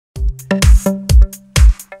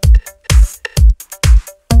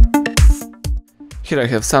Here I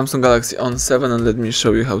have Samsung Galaxy On7 and let me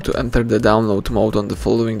show you how to enter the download mode on the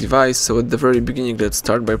following device. So at the very beginning, let's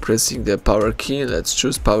start by pressing the power key. Let's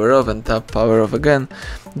choose power off and tap power off again,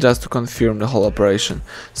 just to confirm the whole operation.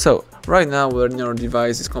 So right now when your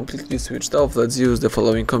device is completely switched off, let's use the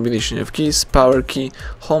following combination of keys: power key,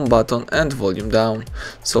 home button and volume down.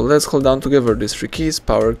 So let's hold down together these three keys: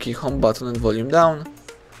 power key, home button and volume down.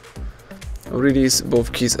 Release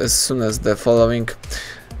both keys as soon as the following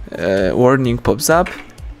warning pops up.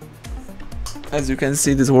 As you can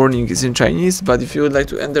see, this warning is in Chinese, but if you would like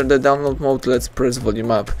to enter the download mode, let's press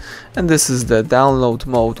volume up. And this is the download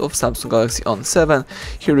mode of Samsung Galaxy On7.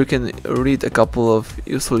 Here you can read a couple of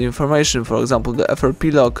useful information, for example the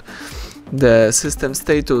FRP log, the system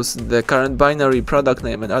status, the current binary, product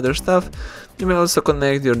name and other stuff. You may also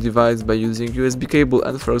connect your device by using USB cable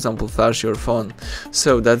and, for example, flash your phone.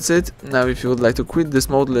 So that's it. Now if you would like to quit this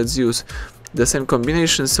mode, let's use the same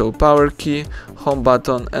combination, so power key, home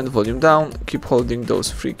button and volume down. Keep holding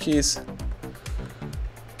those three keys.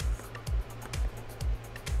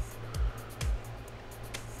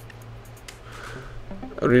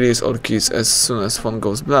 Release all keys as soon as phone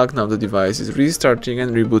goes black. Now the device is restarting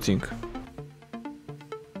and rebooting.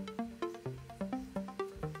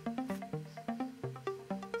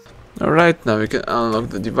 Alright, now you can unlock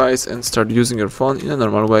the device and start using your phone in a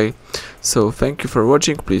normal way. So thank you for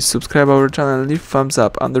watching, please subscribe our channel and leave thumbs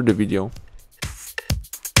up under the video.